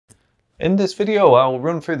In this video, I'll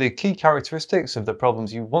run through the key characteristics of the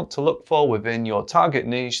problems you want to look for within your target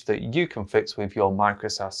niche that you can fix with your Micro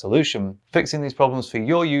SaaS solution. Fixing these problems for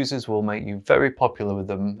your users will make you very popular with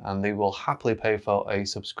them, and they will happily pay for a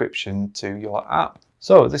subscription to your app.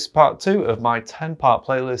 So this is part 2 of my 10-part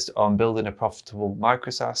playlist on building a profitable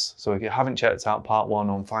Micro SaaS. So if you haven't checked out part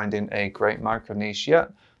 1 on finding a great micro niche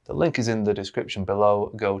yet, the link is in the description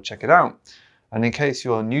below. Go check it out. And in case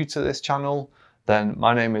you're new to this channel, then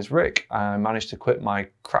my name is Rick. I managed to quit my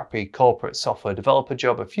crappy corporate software developer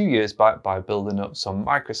job a few years back by building up some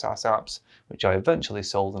Micro SaaS apps, which I eventually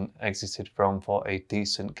sold and exited from for a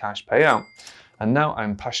decent cash payout. And now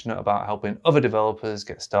I'm passionate about helping other developers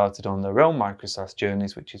get started on their own Micro SaaS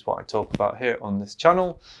journeys, which is what I talk about here on this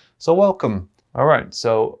channel. So welcome. All right,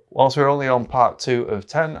 so whilst we're only on part 2 of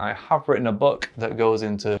 10, I have written a book that goes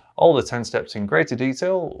into all the 10 steps in greater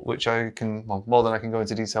detail, which I can, well, more than I can go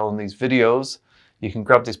into detail in these videos. You can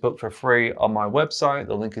grab this book for free on my website.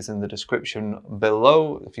 The link is in the description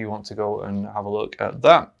below if you want to go and have a look at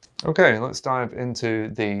that. Okay, let's dive into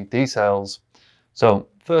the details. So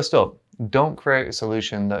first up, don't create a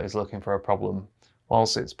solution that is looking for a problem.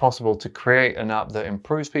 Whilst it's possible to create an app that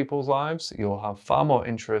improves people's lives, you'll have far more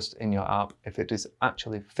interest in your app if it is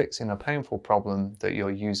actually fixing a painful problem that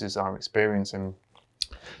your users are experiencing.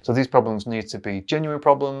 So these problems need to be genuine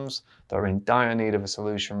problems that are in dire need of a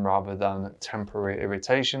solution rather than temporary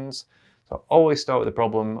irritations. So always start with the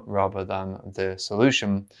problem rather than the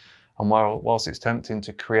solution. And whilst it's tempting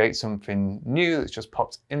to create something new that's just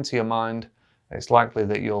popped into your mind, it's likely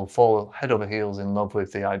that you'll fall head over heels in love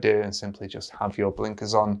with the idea and simply just have your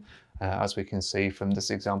blinkers on, as we can see from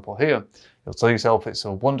this example here. You'll tell yourself it's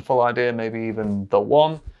a wonderful idea, maybe even the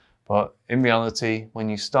one, but in reality, when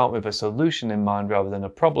you start with a solution in mind rather than a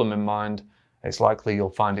problem in mind, it's likely you'll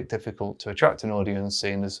find it difficult to attract an audience,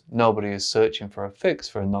 seeing as nobody is searching for a fix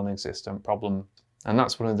for a non-existent problem. And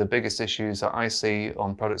that's one of the biggest issues that I see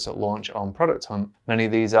on products that launch on Product Hunt. Many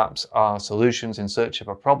of these apps are solutions in search of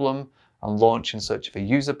a problem and launch in search of a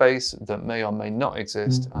user base that may or may not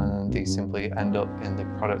exist, and these simply end up in the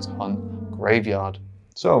Product Hunt graveyard.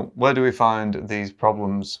 So where do we find these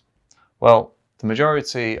problems? Well, the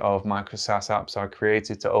majority of Micro SaaS apps are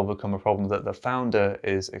created to overcome a problem that the founder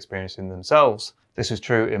is experiencing themselves. This was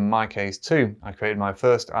true in my case too. I created my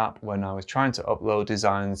first app when I was trying to upload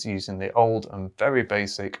designs using the old and very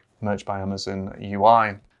basic Merch by Amazon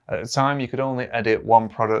UI. At the time, you could only edit one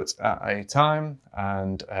product at a time,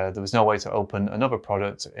 and there was no way to open another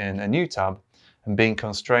product in a new tab. And being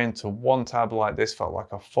constrained to one tab like this felt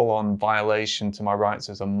like a full-on violation to my rights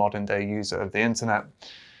as a modern-day user of the internet.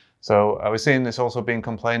 So I was seeing this also being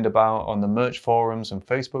complained about on the merch forums and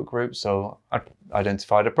Facebook groups, so I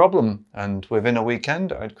identified a problem. And within a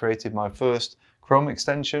weekend, I'd created my first Chrome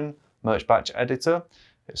extension, Merch Batch Editor.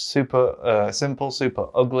 It's super simple, super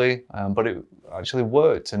ugly, but it actually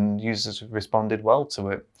worked and users responded well to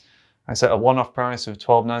it. I set a one-off price of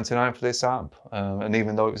 $12.99 for this app, and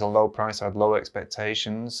even though it was a low price, I had low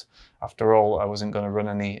expectations. After all, I wasn't going to run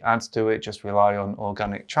any ads to it, just rely on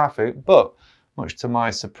organic traffic. But much to my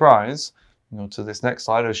surprise, to this next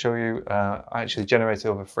slide, I'll show you I actually generated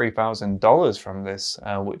over $3,000 from this,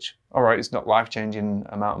 which, all right, it's not life-changing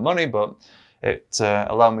amount of money, but it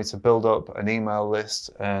allowed me to build up an email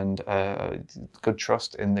list and good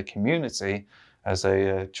trust in the community as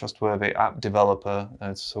a trustworthy app developer.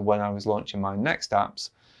 And so when I was launching my next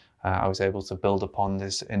apps, I was able to build upon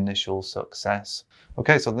this initial success.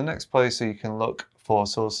 Okay, so the next place you can look for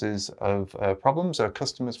sources of problems are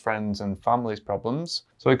customers, friends, and family's problems.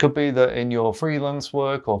 So it could be that in your freelance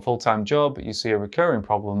work or full-time job, you see a recurring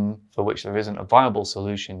problem for which there isn't a viable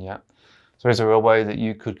solution yet. So is there a way that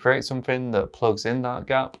you could create something that plugs in that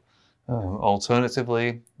gap?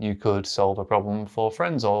 Alternatively, you could solve a problem for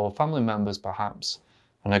friends or family members perhaps.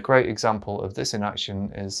 And a great example of this in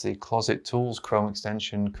action is the Closet Tools Chrome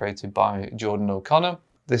extension created by Jordan O'Connor.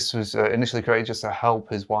 This was initially created just to help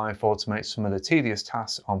his wife automate some of the tedious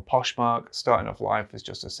tasks on Poshmark, starting off life as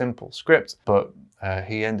just a simple script, but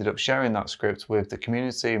he ended up sharing that script with the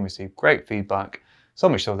community and received great feedback, so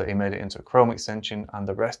much so that he made it into a Chrome extension, and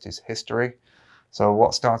the rest is history. So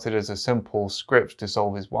what started as a simple script to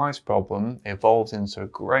solve his wife's problem evolved into a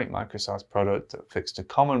great Micro SaaS product that fixed a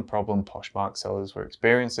common problem Poshmark sellers were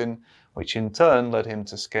experiencing, which in turn led him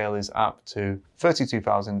to scale his app to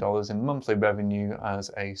 $32,000 in monthly revenue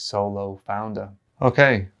as a solo founder.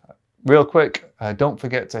 Okay, real quick, don't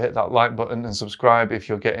forget to hit that like button and subscribe if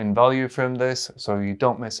you're getting value from this so you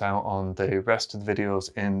don't miss out on the rest of the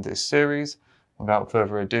videos in this series. Without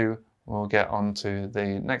further ado, we'll get on to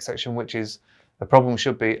the next section, which is the problem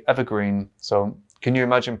should be evergreen. So Can you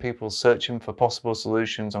imagine people searching for possible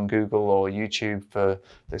solutions on Google or YouTube for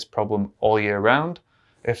this problem all year round?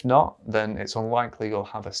 If not, then it's unlikely you'll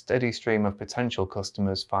have a steady stream of potential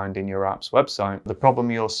customers finding your app's website. The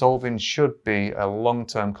problem you're solving should be a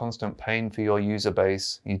long-term constant pain for your user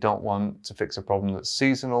base. You don't want to fix a problem that's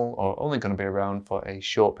seasonal or only going to be around for a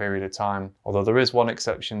short period of time. Although there is one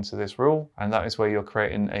exception to this rule, and that is where you're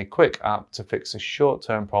creating a quick app to fix a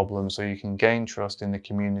short-term problem so you can gain trust in the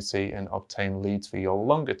community and obtain leads for your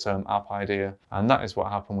longer-term app idea. And that is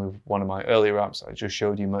what happened with one of my earlier apps I just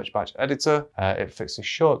showed you, Merch Batch Editor. It fixed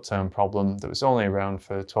a short-term problem that was only around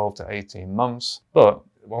for 12 to 18 months, but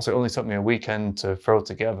whilst it only took me a weekend to throw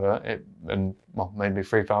together, it made me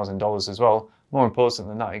 $3,000 as well. More important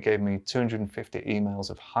than that, it gave me 250 emails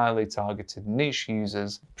of highly targeted niche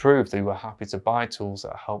users, proved they were happy to buy tools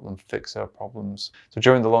that help them fix their problems. So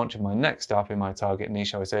during the launch of my next app in my target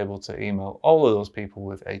niche, I was able to email all of those people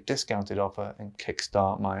with a discounted offer and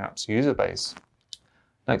kickstart my app's user base.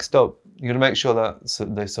 Next up, you're going to make sure that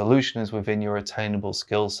the solution is within your attainable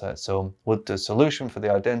skill set. So would the solution for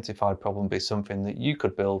the identified problem be something that you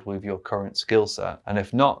could build with your current skill set? And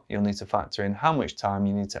if not, you'll need to factor in how much time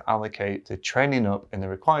you need to allocate to training up in the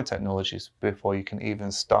required technologies before you can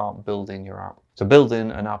even start building your app. So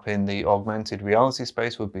building an app in the augmented reality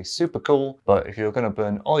space would be super cool, but if you're going to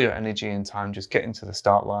burn all your energy and time just getting to the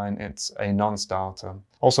start line, it's a non-starter.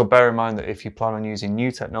 Also bear in mind that if you plan on using new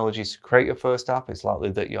technologies to create your first app, it's likely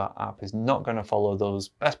that your app is not going to follow those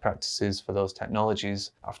best practices for those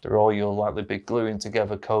technologies. After all, you'll likely be gluing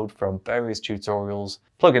together code from various tutorials,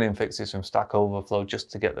 plugging in fixes from Stack Overflow just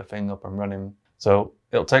to get the thing up and running. So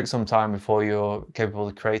it'll take some time before you're capable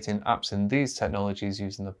of creating apps in these technologies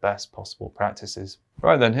using the best possible practices.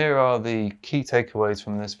 Right then, here are the key takeaways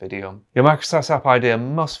from this video. Your Micro SaaS app idea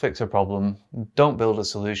must fix a problem. Don't build a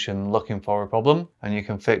solution looking for a problem, and you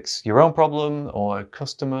can fix your own problem or a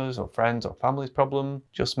customer's or friends or family's problem.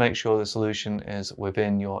 Just make sure the solution is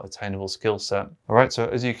within your attainable skill set. All right, so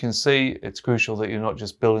as you can see, it's crucial that you're not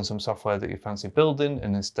just building some software that you fancy building,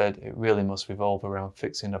 and instead it really must revolve around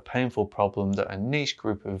fixing a painful problem that a niche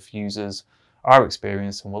group of users are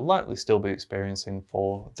experiencing and will likely still be experiencing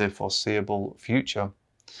for the foreseeable future.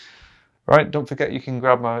 Right, don't forget you can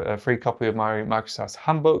grab a free copy of my Micro SaaS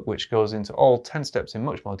handbook, which goes into all 10 steps in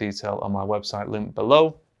much more detail on my website, linked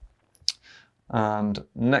below. And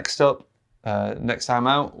next up, next time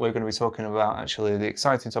out, we're going to be talking about actually the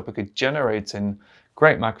exciting topic of generating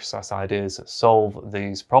great Micro SaaS ideas that solve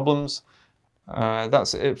these problems.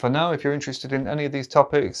 That's it for now. If you're interested in any of these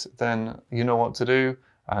topics, then you know what to do,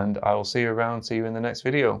 and I will see you around. See you in the next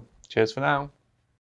video. Cheers for now.